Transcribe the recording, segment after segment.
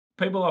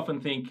people often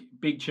think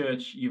big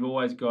church, you've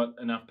always got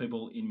enough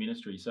people in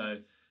ministry. So,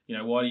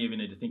 why do you even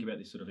need to think about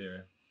this sort of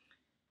area?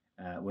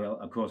 Well,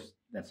 of course,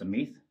 that's a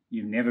myth.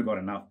 You've never got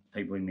enough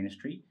people in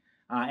ministry.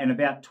 And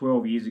about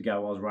 12 years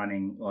ago, I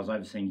was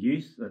overseeing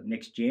youth, the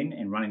Next Gen,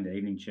 and running the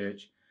evening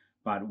church.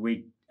 But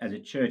we, as a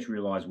church,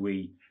 realised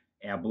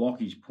our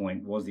blockage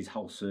point was this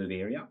whole serve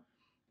area.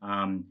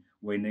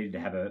 We needed to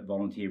have a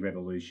volunteer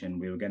revolution.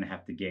 We were going to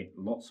have to get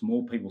lots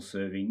more people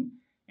serving,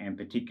 and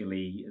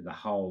particularly the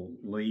whole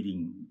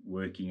leading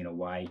working in a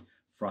way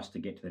for us to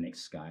get to the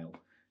next scale.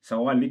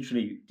 So I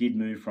literally did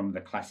move from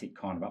the classic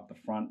kind of up the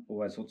front,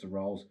 all those sorts of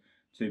roles,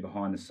 to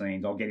behind the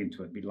scenes. I'll get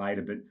into it a bit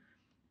later, but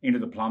into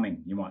the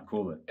plumbing, you might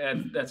call it.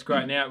 That's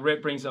great. Now,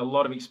 Rhett brings a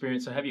lot of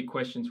experience, so have your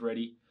questions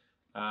ready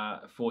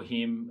for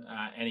him,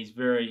 and he's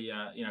very,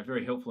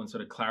 very helpful in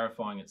sort of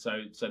clarifying it,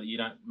 so that you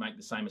don't make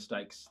the same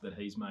mistakes that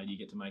he's made. You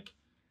get to make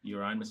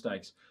your own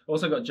mistakes.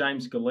 Also got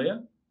James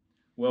Galea.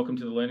 Welcome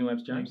to the Learning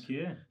Labs, James. Thank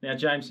you. Now,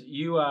 James,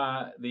 you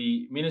are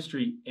the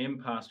Ministry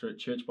M Pastor at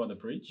Church by the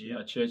Bridge,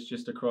 a church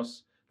just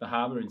across the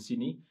harbour in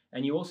Sydney,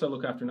 and you also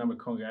look after a number of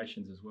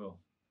congregations as well.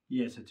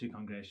 Yeah, so 2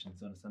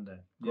 congregations on a Sunday.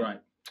 Great.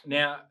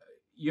 Now,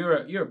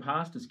 you're a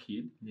pastor's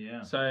kid.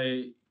 Yeah.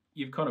 So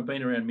you've kind of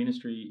been around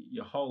ministry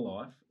your whole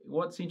life.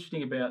 What's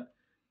interesting about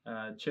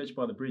Church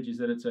by the Bridge is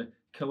that it's a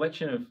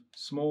collection of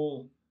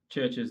small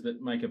churches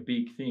that make a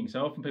big thing.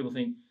 So often people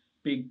think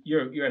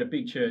you're at a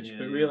big church,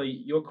 but really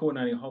you're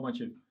coordinating a whole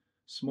bunch of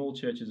small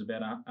churches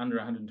about under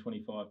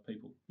 125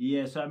 people.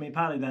 Yeah, so I mean,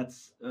 partly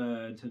that's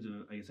in terms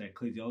of, I guess,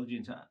 ecclesiology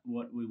into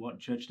what we want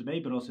church to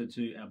be, but also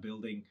to our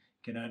building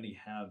can only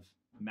have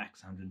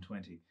max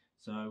 120.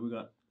 So we've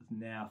got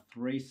now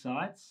 3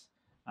 sites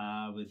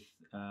with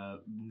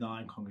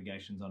 9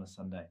 congregations on a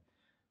Sunday.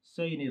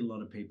 So you need a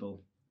lot of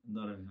people, a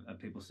lot of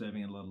people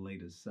serving and a lot of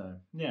leaders. So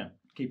yeah,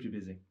 keeps you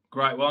busy.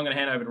 Great. Well, I'm going to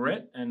hand over to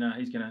Rhett, and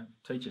he's going to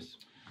teach us.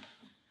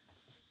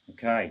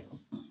 Okay.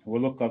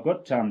 Well, look, I've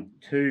got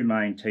 2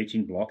 main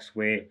teaching blocks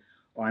where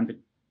I'm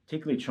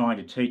particularly trying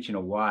to teach in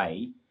a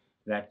way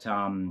that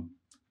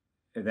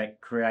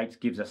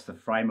gives us the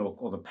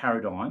framework or the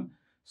paradigm,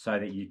 so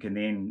that you can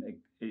then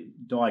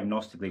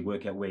diagnostically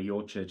work out where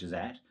your church is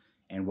at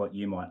and what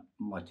you might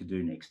like to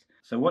do next.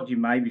 So what you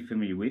may be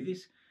familiar with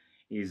is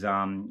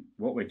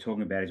what we're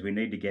talking about is we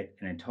need to get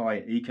an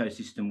entire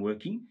ecosystem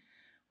working.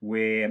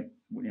 Where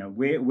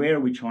are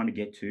we trying to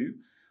get to?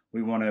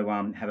 We want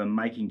to have a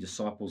making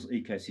disciples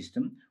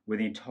ecosystem where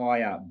the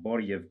entire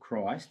body of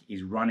Christ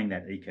is running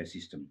that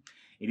ecosystem.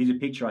 It is a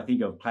picture, I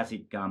think, of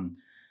classic 1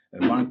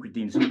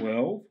 Corinthians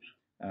 12,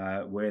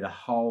 where the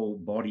whole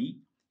body,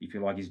 if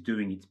you like, is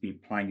doing its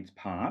bit, playing its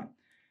part,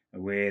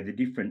 where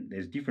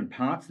there's different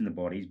parts in the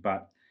bodies,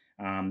 but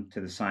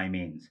to the same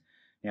ends.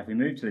 Now, if we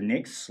move to the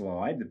next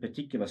slide, the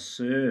particular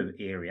serve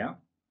area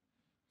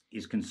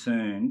is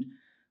concerned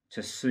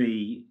to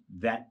see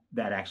that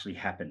actually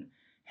happen.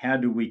 How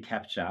do we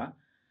capture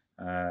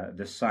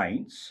the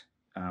saints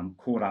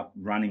caught up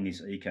running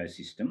this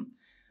ecosystem?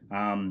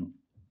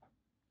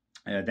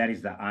 That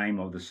is the aim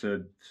of the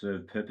serve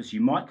purpose.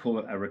 You might call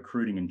it a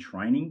recruiting and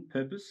training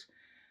purpose,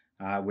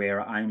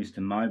 where our aim is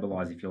to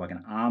mobilise, if you like,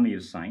 an army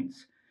of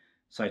saints.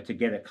 So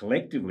together,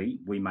 collectively,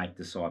 we make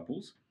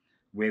disciples,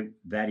 where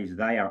that is,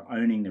 they are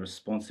owning the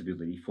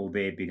responsibility for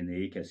their bit in the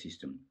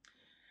ecosystem.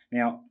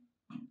 Now,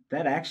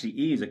 that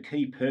actually is a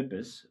key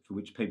purpose for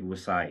which people were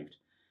saved.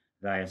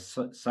 They are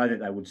so that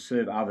they would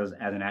serve others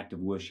as an act of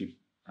worship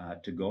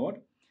to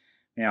God.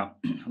 Now,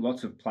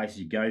 lots of places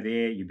you go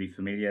there, you'd be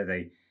familiar.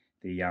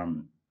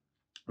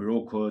 We're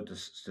all called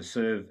to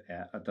serve,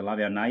 to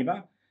love our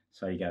neighbour.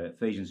 So you go to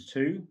Ephesians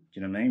 2, do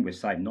you know what I mean? We're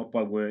saved not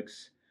by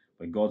works,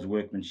 we're God's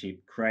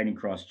workmanship, creating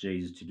Christ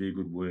Jesus to do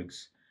good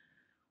works,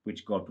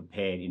 which God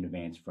prepared in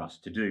advance for us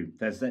to do.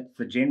 That's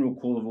the general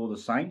call of all the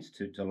saints,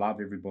 to love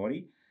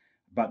everybody.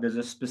 But there's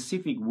a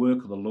specific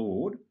work of the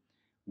Lord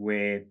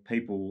where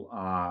people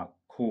are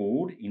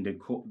called into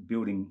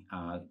building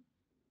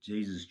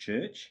Jesus'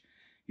 church.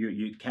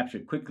 You capture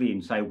it quickly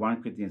in, say,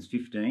 1 Corinthians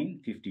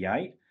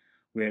 15:58,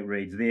 where it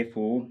reads,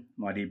 "Therefore,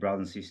 my dear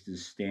brothers and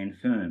sisters, stand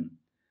firm.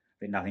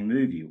 Let nothing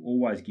move you.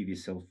 Always give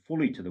yourself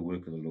fully to the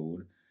work of the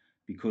Lord,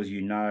 because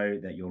you know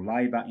that your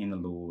labour in the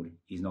Lord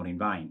is not in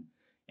vain."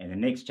 And the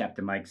next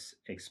chapter makes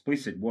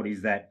explicit what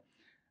is that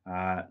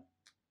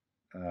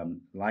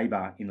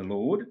labour in the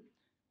Lord.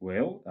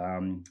 Well,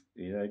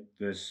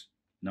 verse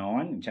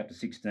 9 in chapter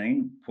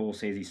 16, Paul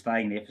says he's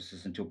staying in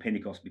Ephesus until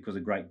Pentecost because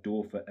a great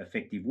door for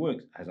effective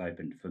work has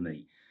opened for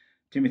me.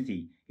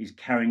 Timothy is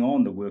carrying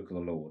on the work of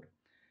the Lord.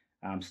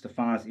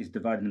 Stephanus is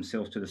devoting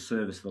themselves to the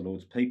service of the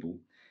Lord's people.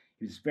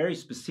 It's very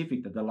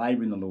specific that the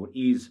labour in the Lord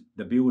is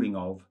the building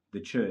of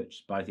the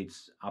church, both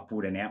its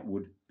upward and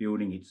outward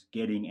building, its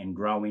getting and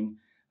growing,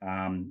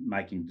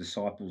 making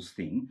disciples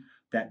thing,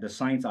 that the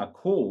saints are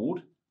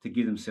called to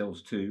give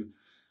themselves to,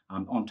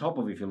 on top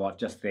of, if you like,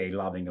 just their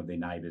loving of their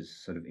neighbours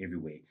sort of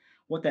everywhere.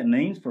 What that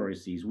means for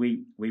us is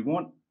we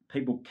want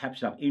people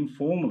captured up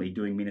informally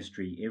doing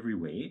ministry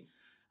everywhere,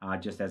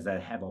 just as they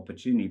have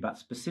opportunity, but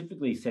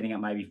specifically setting up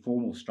maybe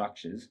formal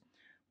structures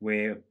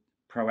where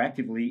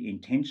proactively,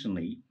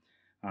 intentionally,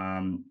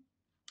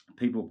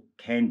 people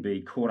can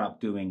be caught up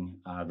doing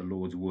the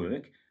Lord's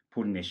work,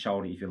 putting their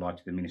shoulder, if you like,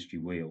 to the ministry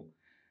wheel.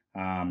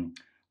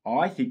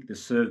 I think the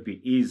serve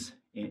bit is,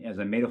 as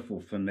a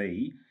metaphor for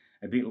me,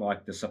 a bit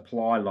like the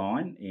supply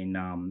line in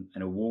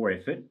a war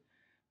effort,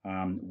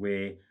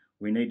 where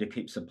we need to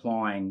keep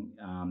supplying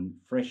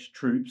fresh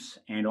troops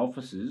and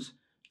officers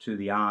to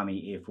the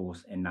Army, Air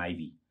Force and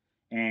Navy.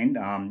 And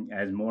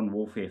as modern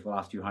warfare for the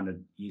last few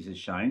hundred years has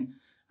shown,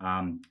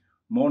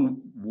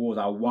 modern wars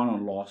are won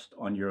and lost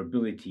on your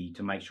ability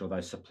to make sure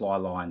those supply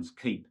lines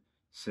keep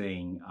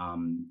seeing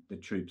the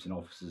troops and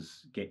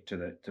officers get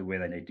to where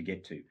they need to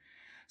get to.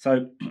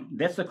 So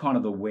that's the kind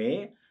of the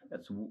where.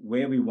 That's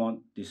where we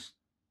want this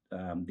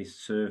this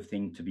serve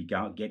thing to be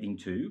getting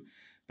to.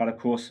 But of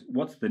course,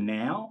 what's the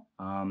now?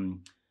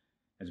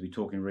 As we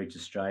talk in Reach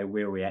Australia,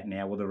 where are we at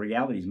now? Well, the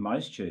reality is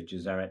most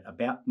churches are at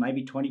about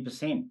maybe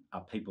 20%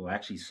 of people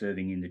actually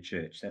serving in the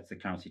church. That's the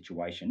current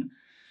situation.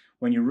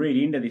 When you read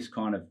into this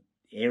kind of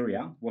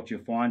area, what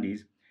you'll find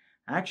is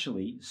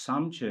actually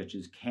some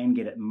churches can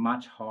get it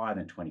much higher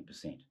than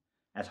 20%.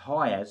 As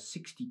high as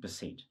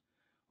 60%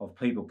 of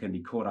people can be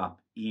caught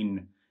up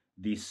in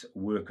this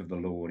work of the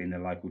Lord in the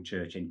local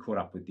church and caught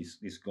up with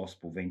this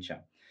gospel venture.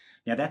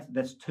 Now,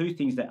 that's two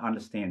things to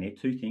understand there,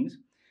 two things,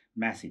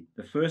 massive.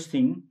 The first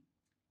thing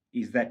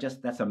is that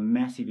that's a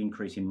massive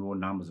increase in raw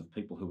numbers of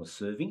people who are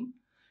serving.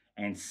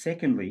 And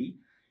secondly,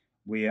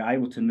 we are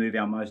able to move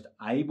our most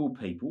able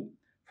people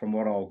from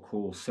what I'll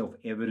call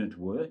self-evident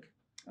work,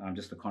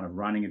 just the kind of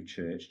running of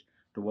church,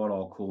 to what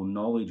I'll call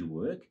knowledge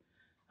work,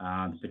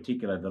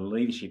 particularly the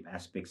leadership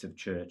aspects of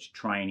church,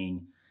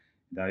 training,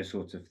 those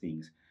sorts of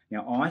things.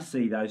 Now, I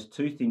see those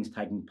two things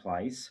taking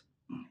place,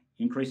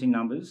 increasing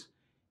numbers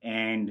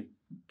and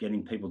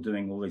getting people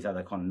doing all these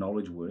other kind of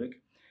knowledge work,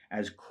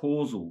 as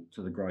causal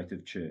to the growth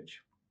of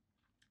church.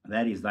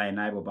 That is, they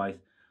enable both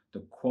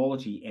the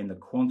quality and the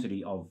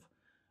quantity of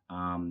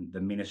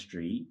the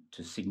ministry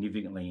to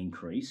significantly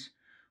increase,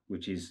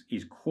 which is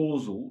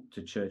causal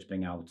to church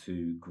being able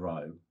to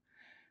grow.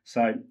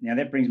 So now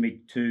that brings me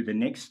to the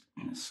next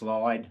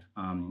slide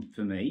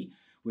for me,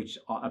 which,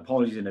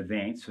 apologies in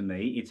advance for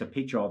me, it's a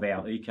picture of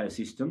our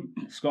ecosystem.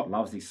 Scott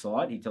loves this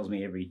slide. He tells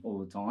me all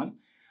the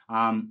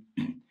time.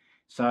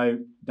 So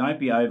don't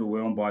be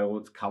overwhelmed by all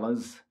its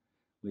colours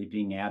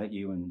leaping out at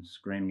you and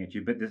screaming at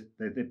you. But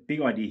the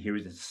big idea here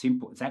is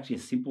it's actually a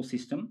simple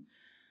system.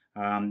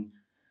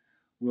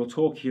 We'll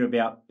talk here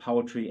about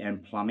poetry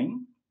and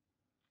plumbing,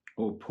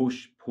 or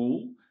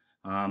push-pull,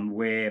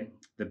 where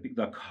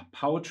the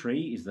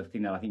poetry is the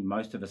thing that I think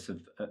most of us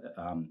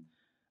have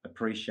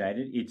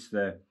appreciated. It's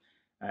the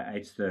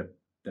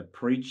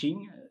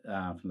preaching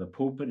from the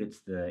pulpit.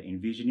 It's the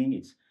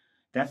envisioning.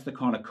 That's the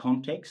kind of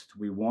context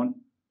we want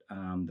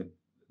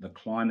the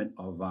climate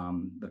of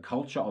the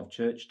culture of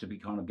church to be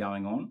kind of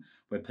going on,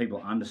 where people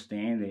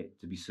understand that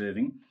to be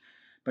serving.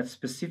 But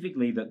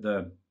specifically that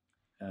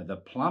the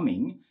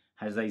plumbing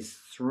has these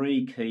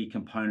three key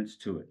components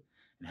to it.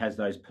 It has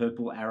those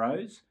purple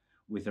arrows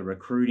with a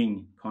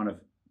recruiting kind of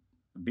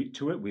bit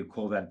to it. We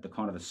call that the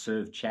kind of a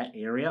serve chat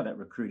area, that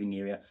recruiting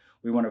area.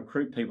 We want to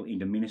recruit people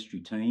into ministry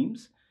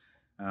teams.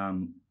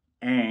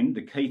 And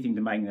the key thing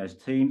to making those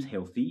teams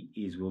healthy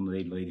is we'll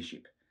need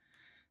leadership.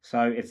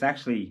 So it's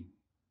actually,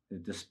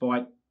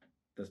 despite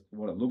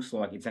what it looks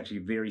like, it's actually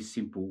a very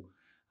simple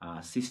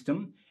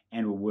system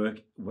and will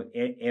work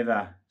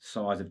whatever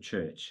size of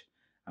church.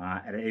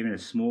 At even a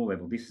small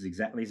level, this is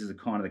the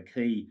kind of the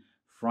key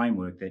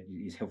framework that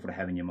is helpful to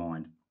have in your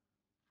mind.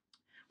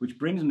 Which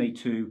brings me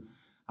to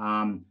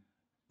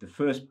the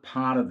first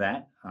part of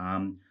that,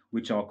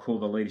 which I'll call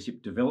the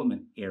leadership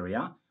development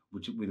area,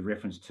 which with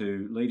reference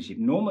to leadership.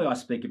 Normally I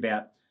speak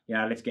about,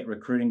 let's get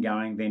recruiting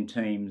going, then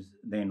teams,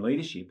 then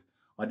leadership.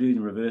 I do it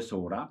in reverse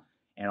order,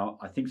 and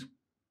I think it's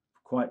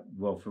quite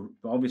well, for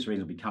obvious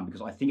reasons,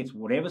 because I think it's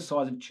whatever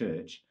size of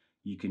church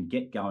you can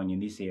get going in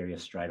this area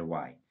straight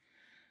away.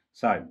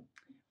 So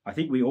I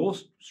think we all,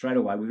 straight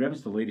away, with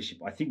reference to leadership,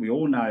 I think we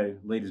all know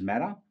leaders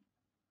matter,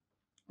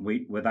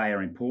 where they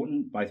are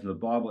important, both in the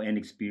Bible and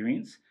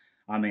experience.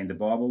 I mean, the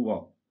Bible,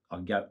 well, I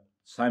can go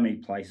so many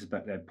places,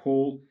 but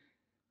Paul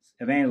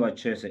evangelized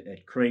church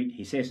at Crete.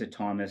 He says to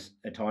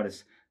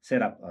Titus,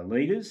 set up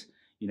leaders.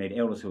 You need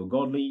elders who are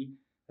godly.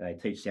 They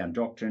teach sound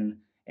doctrine,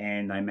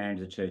 and they manage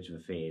the church of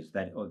affairs,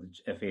 or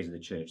the affairs of the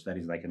church. That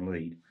is, they can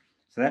lead.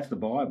 So that's the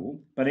Bible.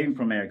 But even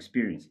from our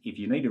experience, if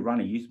you need to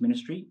run a youth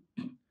ministry,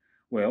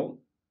 well,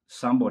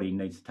 somebody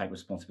needs to take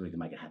responsibility to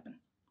make it happen,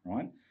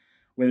 right?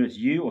 Whether it's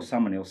you or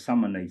someone else,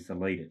 someone needs to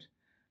lead it.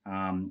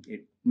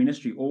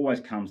 Ministry always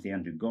comes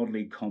down to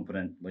godly,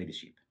 competent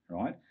leadership,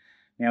 right?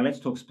 Now, let's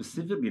talk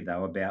specifically,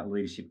 though, about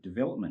leadership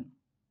development.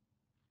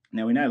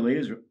 Now, we know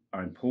leaders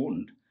are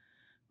important,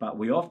 but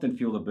we often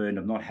feel the burden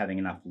of not having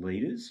enough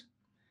leaders.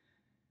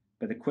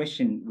 But the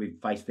question we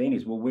face then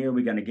is, well, where are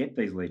we going to get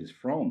these leaders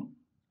from?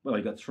 Well,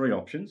 you've got three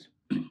options.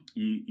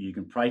 You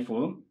can pray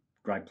for them.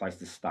 Great place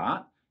to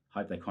start.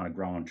 Hope they kind of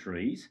grow on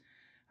trees.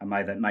 And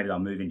maybe they'll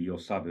move into your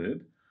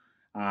suburb.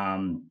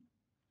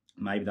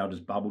 Maybe they'll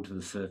just bubble to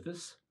the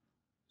surface.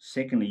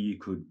 Secondly, you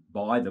could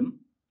buy them,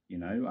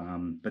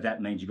 but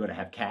that means you've got to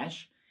have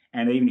cash.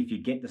 And even if you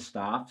get the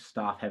staff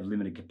have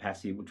limited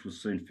capacity, which will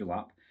soon fill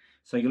up.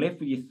 So you're left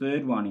with your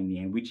third one in the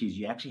end, which is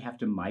you actually have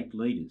to make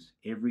leaders.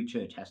 Every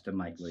church has to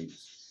make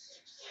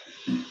leaders,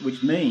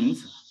 which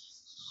means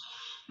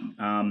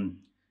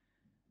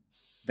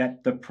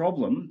that the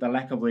problem, the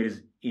lack of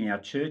leaders in our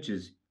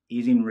churches,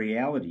 is in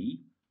reality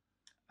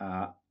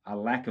a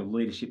lack of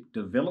leadership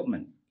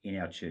development in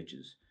our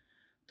churches.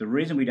 The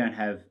reason we don't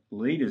have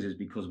leaders is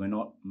because we're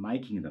not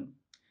making them.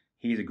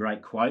 Here's a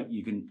great quote.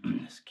 You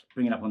can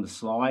bring it up on the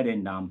slide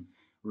and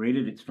read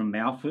it. It's from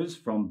Malthus,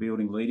 from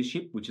Building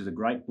Leadership, which is a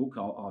great book.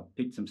 I've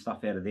picked some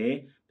stuff out of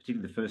there,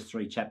 particularly the first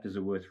 3 chapters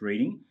are worth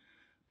reading.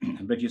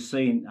 But you'll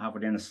see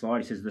halfway down the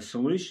slide, it says, the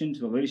solution to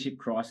the leadership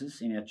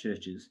crisis in our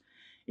churches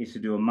is to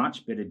do a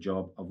much better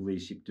job of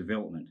leadership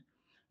development,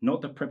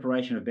 not the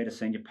preparation of better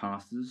senior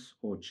pastors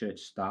or church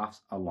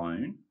staffs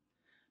alone,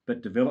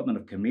 but development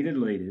of committed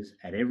leaders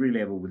at every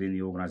level within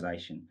the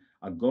organisation.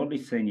 A godly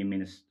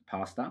senior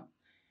pastor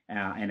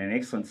and an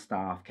excellent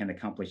staff can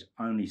accomplish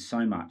only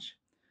so much.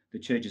 The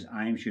church's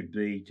aim should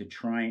be to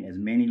train as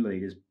many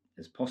leaders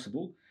as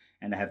possible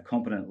and to have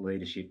competent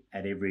leadership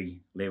at every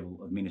level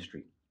of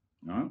ministry.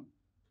 Right?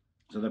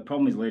 So the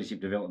problem is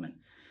leadership development.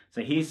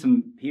 So here's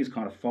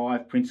kind of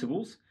 5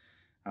 principles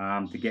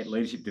to get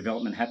leadership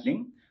development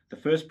happening. The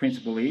first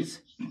principle is,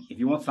 if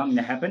you want something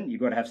to happen,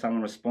 you've got to have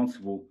someone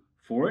responsible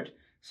for it.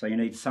 So you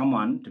need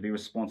someone to be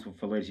responsible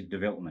for leadership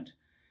development.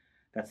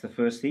 That's the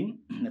first thing.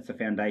 That's the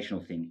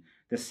foundational thing.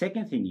 The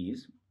second thing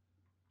is,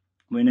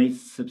 we need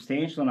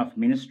substantial enough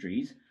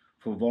ministries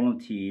for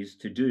volunteers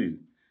to do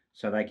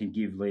so they can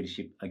give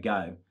leadership a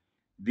go.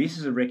 This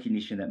is a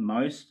recognition that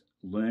most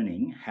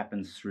learning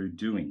happens through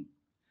doing.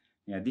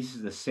 Now, this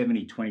is the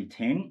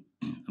 70-20-10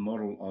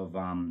 model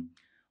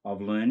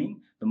of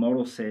learning. The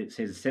model says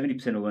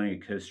 70% of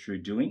learning occurs through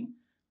doing,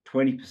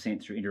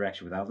 20% through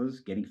interaction with others,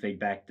 getting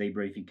feedback,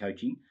 debriefing,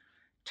 coaching,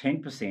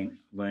 10%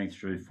 learning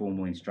through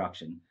formal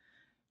instruction.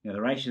 Now,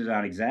 the ratios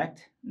aren't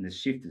exact, and the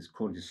shift is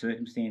according to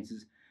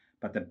circumstances,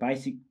 but the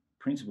basic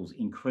principle is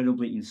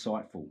incredibly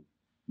insightful.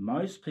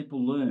 Most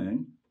people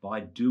learn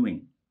by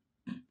doing.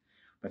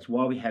 That's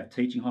why we have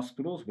teaching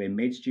hospitals where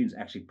med students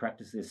actually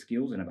practice their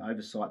skills and have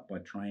oversight by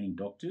training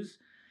doctors.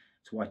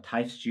 It's why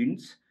TAFE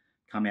students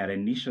come out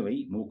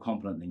initially more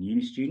competent than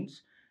uni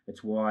students.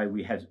 It's why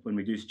when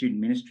we do student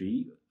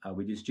ministry,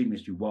 we do student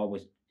ministry while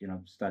we're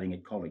studying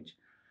at college.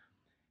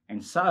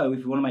 And so if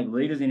we want to make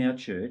leaders in our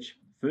church,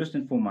 first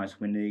and foremost,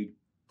 we need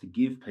to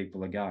give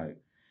people a go.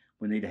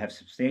 We need to have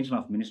substantial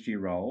enough ministry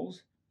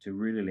roles to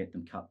really let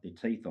them cut their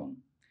teeth on.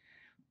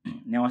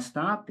 Now, I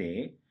start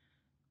there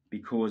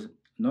because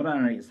not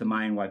only it's the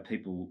main way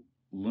people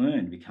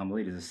learn to become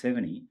leaders of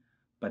 70,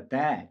 but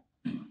that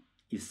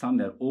is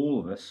something that all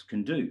of us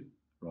can do,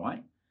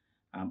 right?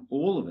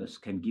 All of us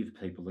can give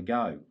people a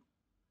go.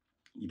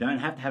 You don't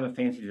have to have a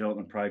fancy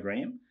development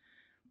program.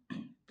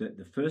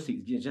 The first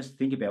thing is just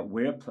think about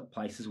where are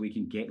places we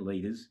can get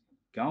leaders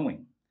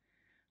going.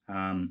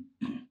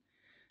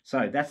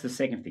 So that's the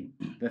second thing.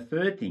 The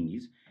third thing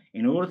is,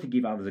 in order to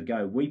give others a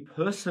go, we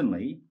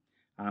personally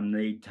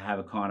need to have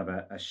a kind of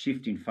a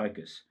shift in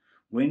focus.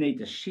 We need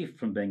to shift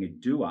from being a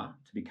doer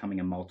to becoming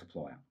a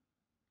multiplier.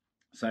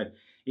 So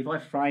if I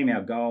frame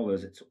our goal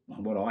as it's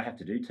what I have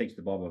to do, teach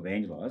the Bible,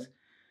 evangelize,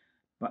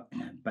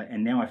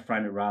 and now I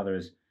frame it rather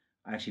as,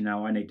 actually,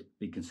 no, I need to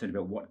be concerned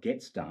about what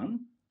gets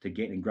done to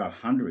get and grow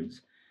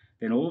hundreds,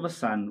 then all of a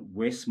sudden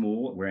we're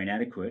small, we're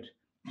inadequate,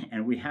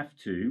 and we have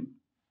to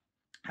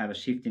have a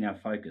shift in our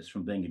focus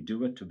from being a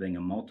doer to being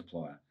a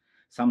multiplier,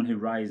 someone who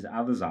raises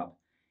others up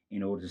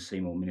in order to see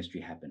more ministry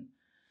happen,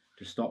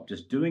 to stop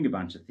just doing a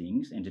bunch of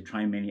things and to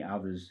train many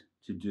others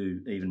to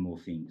do even more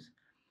things.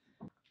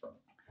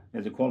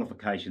 There's a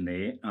qualification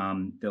there.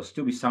 There'll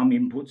still be some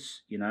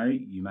inputs, you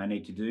may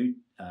need to do,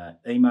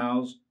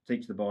 emails,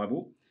 teach the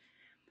Bible,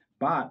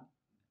 but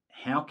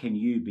how can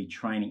you be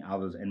training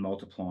others and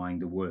multiplying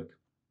the work?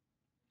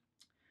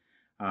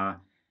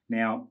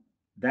 Now,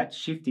 that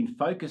shift in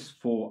focus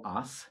for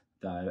us,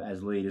 though,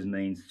 as leaders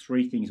means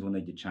 3 things will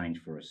need to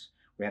change for us.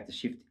 We have to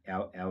shift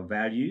our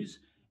values,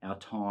 our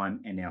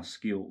time, and our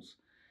skills.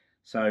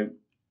 So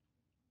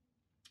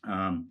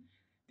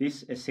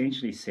this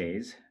essentially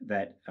says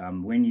that as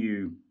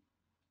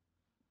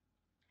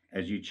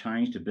you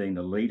change to being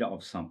the leader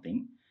of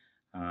something,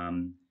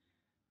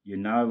 you're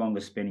no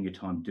longer spending your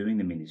time doing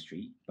the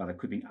ministry, but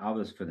equipping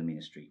others for the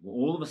ministry. Well,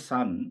 all of a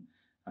sudden,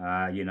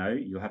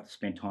 you'll have to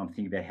spend time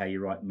thinking about how you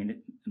write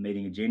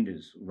meeting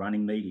agendas,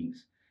 running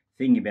meetings,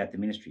 thinking about the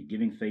ministry,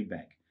 giving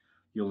feedback.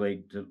 You'll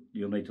need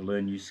to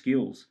learn new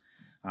skills,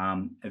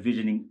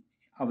 envisioning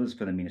others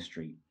for the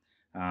ministry,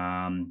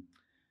 and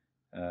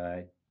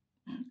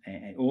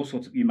all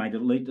sorts of. You may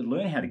need to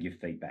learn how to give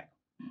feedback,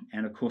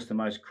 and of course, the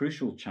most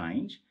crucial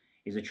change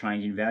is a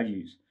change in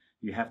values.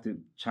 You have to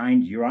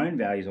change your own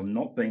values of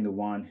not being the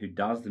one who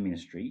does the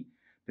ministry,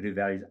 but who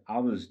values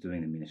others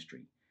doing the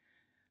ministry.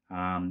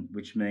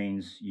 Which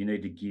means you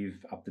need to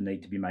give up the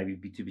need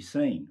to be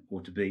seen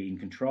or to be in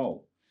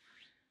control.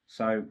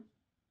 So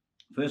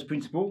First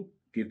principle,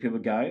 give people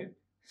a go.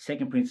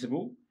 Second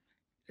principle,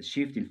 a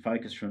shift in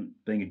focus from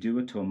being a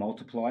doer to a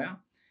multiplier.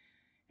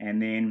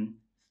 And then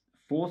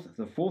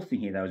the fourth thing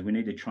here, though, is we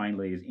need to train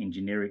leaders in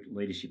generic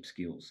leadership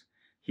skills.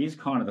 Here's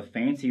kind of the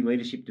fancy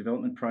leadership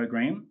development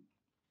program.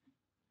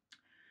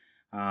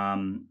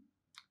 Because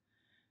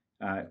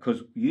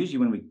usually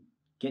when we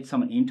get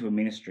someone into a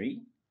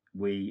ministry,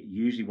 we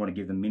usually want to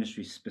give them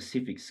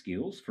ministry-specific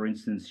skills. For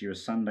instance, you're a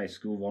Sunday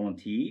school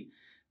volunteer.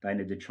 They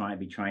need to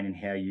be trained in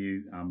how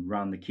you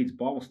run the kids'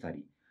 Bible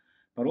study.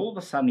 But all of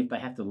a sudden, if they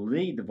have to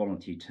lead the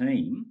volunteer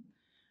team,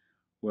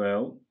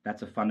 well,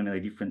 that's a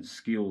fundamentally different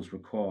skills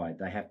required.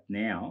 They have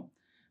now,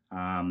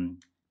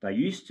 they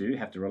used to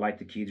have to relate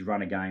to kids,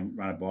 run a game,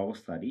 run a Bible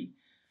study.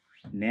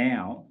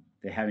 Now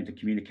they're having to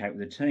communicate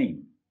with a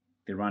team.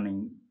 They're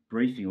running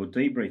briefing or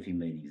debriefing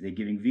meetings. They're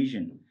giving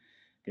vision.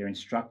 They're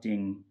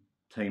instructing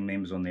team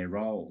members on their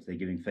roles. They're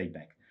giving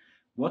feedback.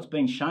 What's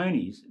been shown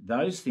is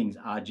those things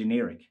are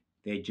generic.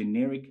 They're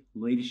generic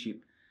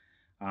leadership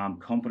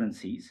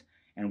competencies.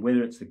 And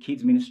whether it's the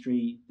kids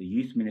ministry, the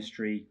youth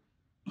ministry,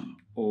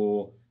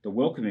 or the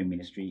welcoming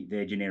ministry,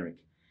 they're generic.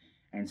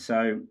 And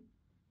so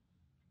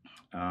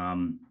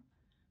now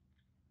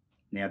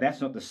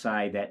that's not to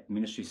say that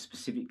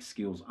ministry-specific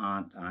skills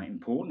aren't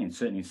important, and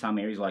certainly in some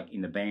areas, like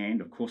in the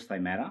band, of course they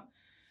matter,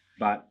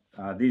 but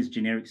these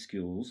generic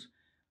skills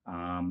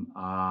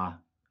are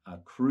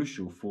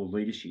crucial for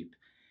leadership.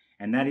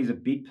 And that is a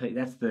big piece.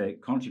 That's the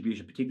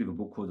contribution, particularly of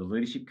a book called The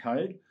Leadership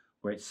Code,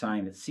 where it's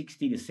saying that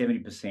 60 to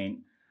 70%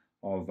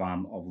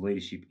 of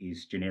leadership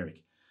is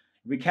generic.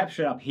 If we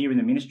capture it up here in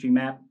the ministry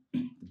map,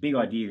 the big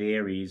idea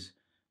there is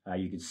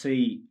you can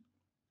see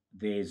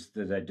there's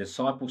a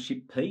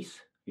discipleship piece.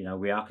 You know,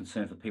 we are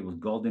concerned for people's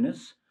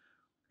godliness.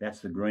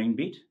 That's the green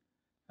bit.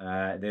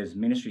 There's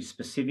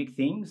ministry-specific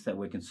things that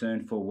we're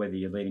concerned for, whether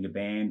you're leading a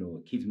band or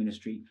a kids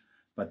ministry.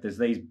 But there's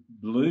these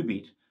blue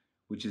bit,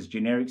 which is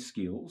generic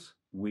skills,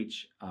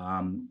 which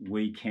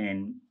we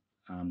can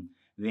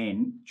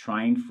then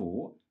train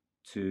for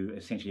to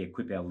essentially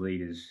equip our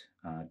leaders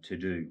to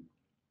do.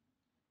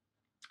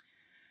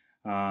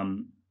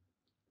 And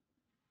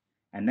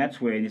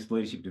that's where in this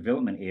leadership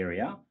development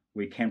area,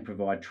 we can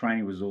provide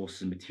training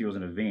resources, materials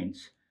and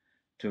events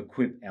to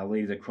equip our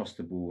leaders across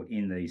the board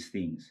in these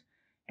things.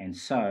 And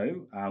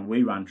so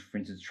we run, for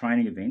instance,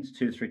 training events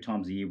 2 to 3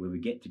 times a year where we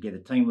get together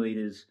team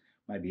leaders,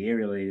 maybe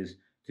area leaders,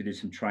 to do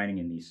some training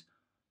in this.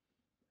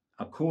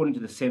 According to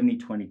the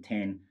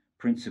 70-20-10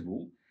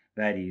 principle,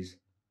 that is,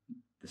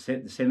 the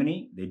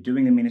 70, they're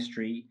doing the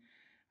ministry,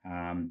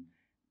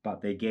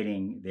 but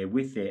they're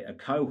with a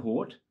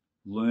cohort,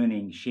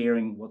 learning,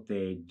 sharing what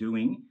they're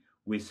doing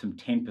with some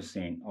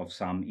 10% of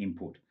some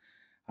input.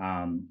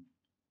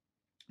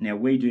 Now,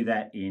 we do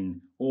that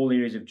in all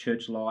areas of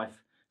church life.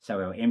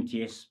 So our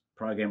MTS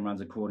program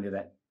runs according to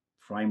that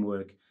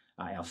framework.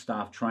 Our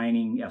staff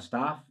training, our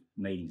staff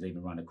meetings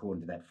even run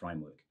according to that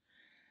framework,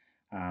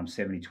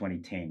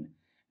 70-20-10.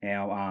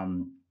 Now,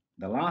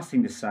 the last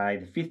thing to say,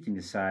 the fifth thing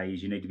to say,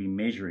 is you need to be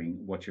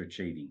measuring what you're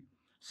achieving.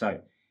 So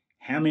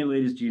how many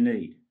leaders do you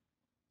need?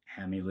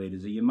 How many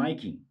leaders are you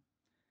making?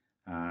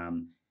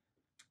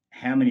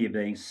 How many are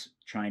being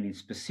trained in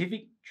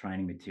specific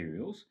training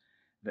materials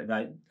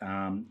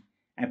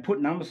and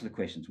put numbers to the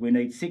questions. We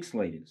need 6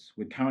 leaders.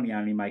 We're currently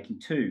only making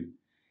 2.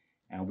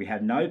 And we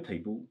have no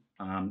people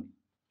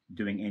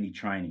doing any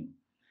training.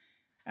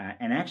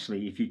 And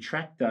actually, if you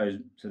track those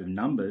sort of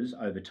numbers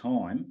over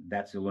time,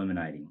 that's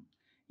illuminating.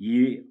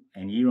 Year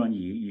on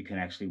year, you can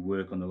actually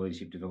work on the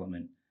leadership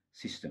development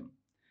system.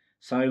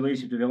 So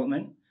leadership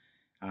development,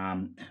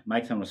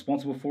 make someone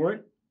responsible for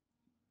it,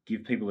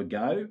 give people a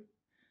go.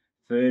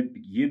 Third,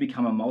 you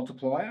become a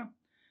multiplier.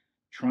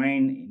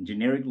 Train in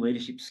generic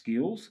leadership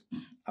skills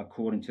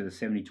according to the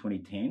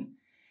 70-20-10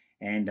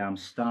 and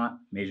start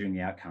measuring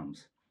the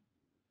outcomes.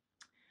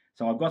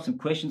 So I've got some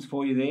questions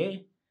for you there,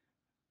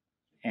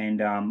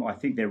 and I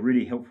think they're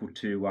really helpful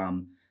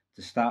to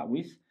start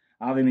with.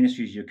 Are there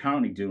ministries you're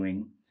currently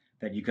doing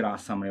that you could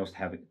ask someone else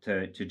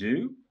to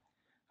do?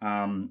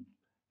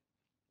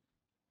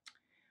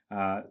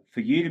 For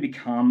you to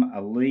become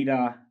a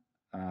leader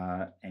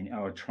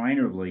or a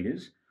trainer of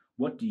leaders,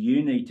 what do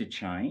you need to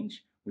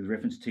change with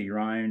reference to your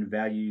own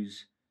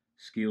values,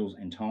 skills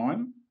and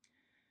time?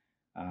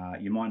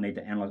 You might need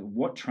to analyse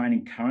what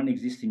training currently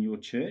exists in your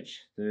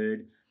church.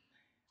 Third,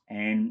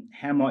 and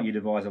how might you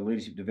devise a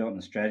leadership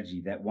development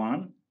strategy that,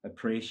 one,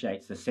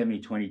 appreciates the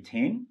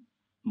 70-20-10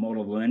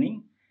 model of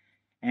learning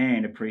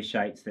and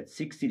appreciates that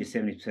 60 to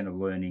 70% of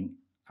learning,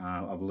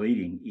 of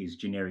leading, is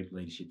generic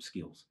leadership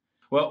skills.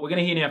 Well, we're going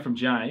to hear now from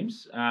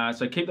James.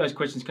 So keep those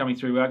questions coming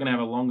through. We are going to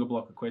have a longer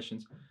block of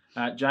questions.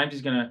 James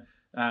is going to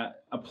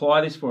apply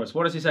this for us.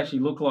 What does this actually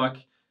look like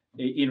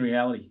in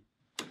reality?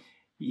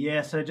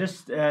 Yeah, so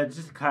just to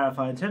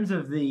clarify, in terms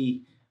of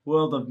the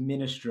world of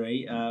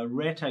ministry,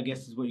 RET, I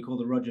guess, is what you call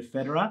the Roger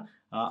Federer.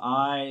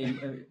 I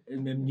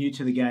am new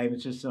to the game.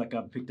 It's just like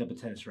I've picked up a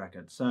tennis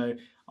racket. So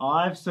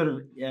I've sort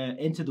of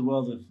entered the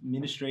world of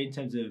ministry in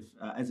terms of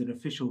as an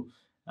official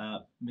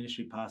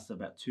ministry pastor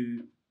about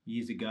 2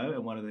 years ago,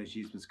 and one of those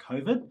years was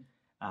COVID.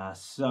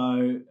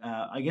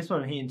 I guess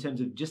what I'm here in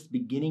terms of just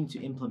beginning to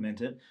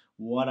implement it,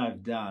 what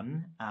I've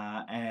done,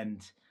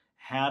 and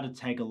how to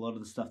take a lot of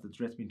the stuff that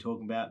Rhett's been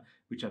talking about,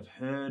 which I've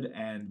heard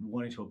and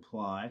wanting to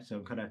apply. So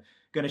I'm kind of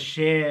going to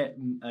share,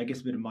 I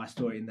guess, a bit of my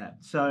story in that.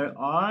 So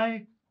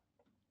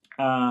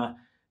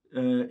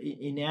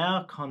in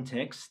our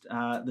context,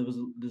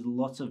 there's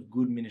lots of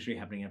good ministry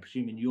happening. I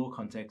presume in your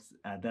context,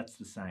 that's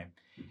the same.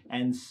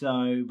 And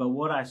so, but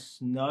what I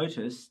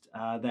noticed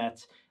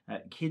that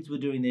kids were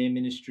doing their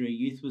ministry,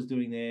 youth was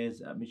doing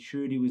theirs,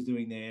 maturity was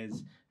doing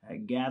theirs,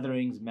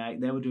 gatherings,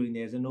 they were doing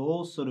theirs, and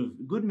all sort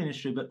of good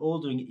ministry, but all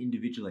doing it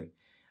individually,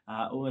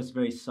 almost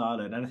very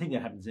siloed. And I think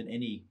that happens in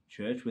any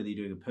church, whether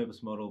you're doing a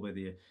purpose model, whether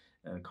you're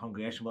a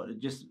congregation model,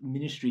 just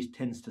ministry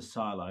tends to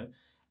silo.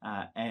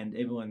 And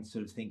everyone's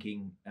sort of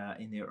thinking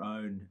in their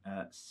own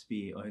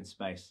sphere, own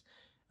space.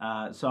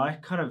 So I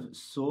kind of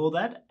saw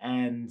that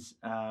and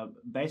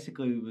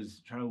basically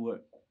was trying to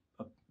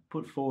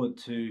put forward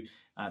to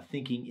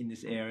thinking in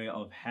this area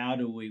of how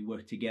do we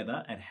work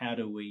together and how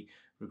do we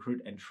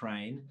recruit and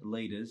train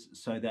leaders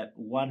so that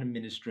one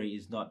ministry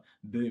is not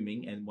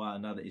booming and while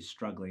another is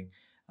struggling.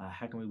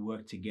 How can we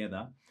work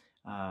together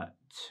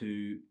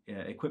to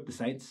equip the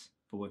saints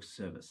for works of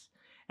service?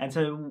 And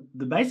so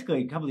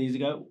basically a couple of years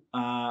ago,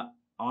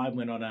 I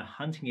went on a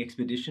hunting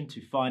expedition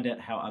to find out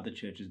how other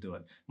churches do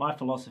it. My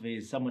philosophy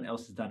is someone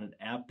else has done it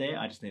out there.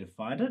 I just need to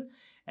find it.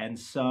 And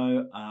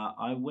so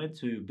I went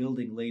to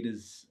Building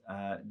Leaders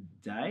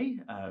Day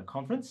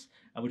conference,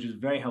 which was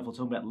very helpful,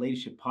 talking about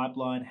leadership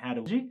pipeline, how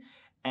to...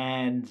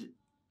 And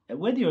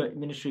whether you're a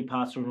ministry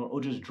pastor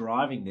or just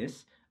driving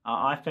this,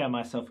 I found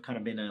myself kind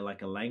of being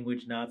like a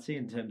language Nazi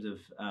in terms of,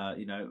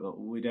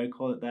 we don't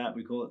call it that,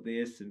 we call it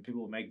this, and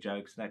people will make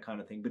jokes and that kind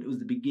of thing. But it was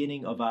the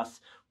beginning of us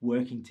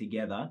working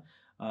together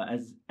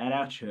as at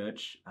our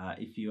church.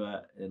 If you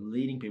are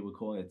leading people, we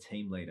call it a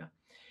team leader.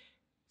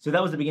 So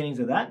that was the beginnings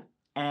of that.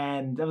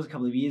 And that was a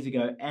couple of years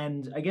ago.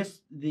 And I guess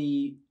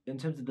in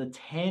terms of the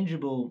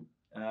tangible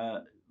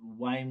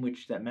way in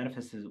which that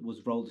manifested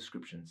was role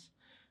descriptions.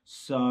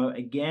 So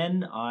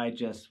again, I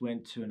just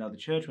went to another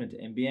church, went to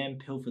MBM,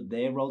 pilfered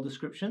their role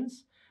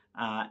descriptions,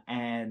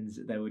 and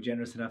they were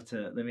generous enough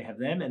to let me have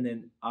them. And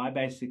then I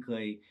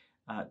basically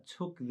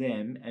took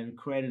them and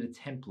created a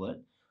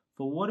template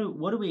for what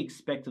do we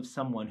expect of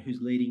someone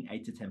who's leading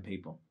 8 to 10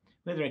 people,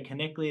 whether a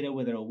connect leader,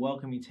 whether a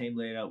welcoming team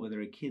leader,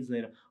 whether a kids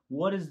leader.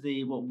 What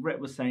Rhett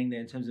was saying there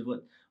in terms of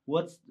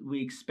what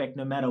we expect,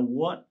 no matter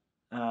what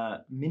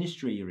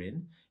ministry you're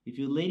in. If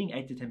you're leading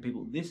 8 to 10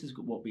 people, this is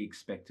what we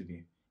expect of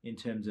you. In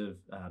terms of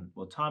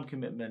time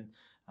commitment,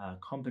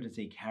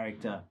 competency,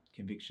 character,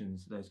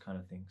 convictions, those kind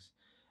of things.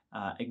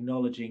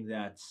 Acknowledging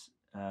that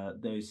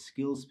those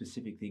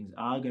skill-specific things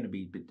are going to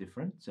be a bit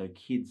different. So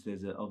kids,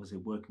 there's obviously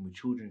working with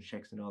children's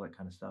checks and all that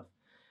kind of stuff.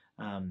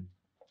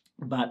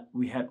 But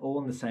we had all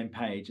on the same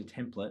page, a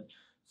template.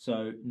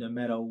 So no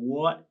matter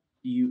what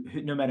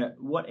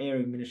area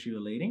of ministry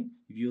you're leading,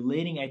 if you're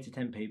leading 8 to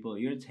 10 people,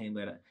 you're a team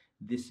leader,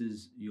 this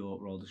is your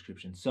role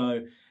description. So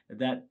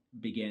that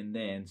began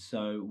then.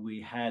 So we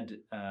had,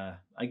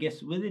 I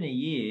guess within a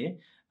year,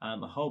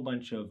 a whole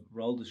bunch of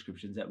role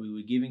descriptions that we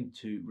were giving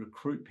to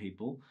recruit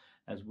people,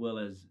 as well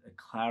as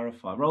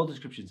clarify. Role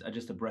descriptions are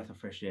just a breath of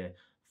fresh air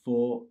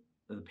for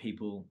the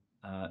people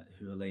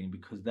who are leading,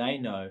 because they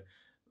know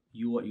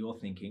what you're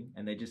thinking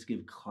and they just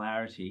give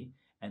clarity,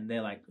 and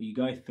they're like, you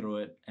go through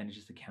it and it's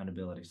just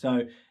accountability.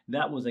 So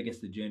that was, I guess,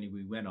 the journey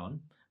we went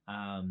on.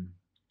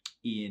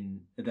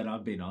 That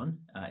I've been on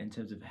in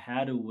terms of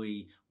how do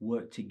we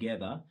work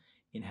together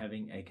in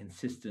having a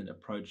consistent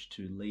approach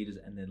to leaders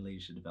and then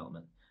leadership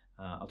development.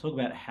 I'll talk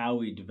about how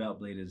we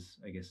develop leaders,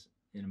 I guess,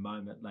 in a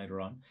moment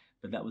later on,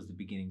 but that was the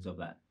beginnings of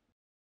that.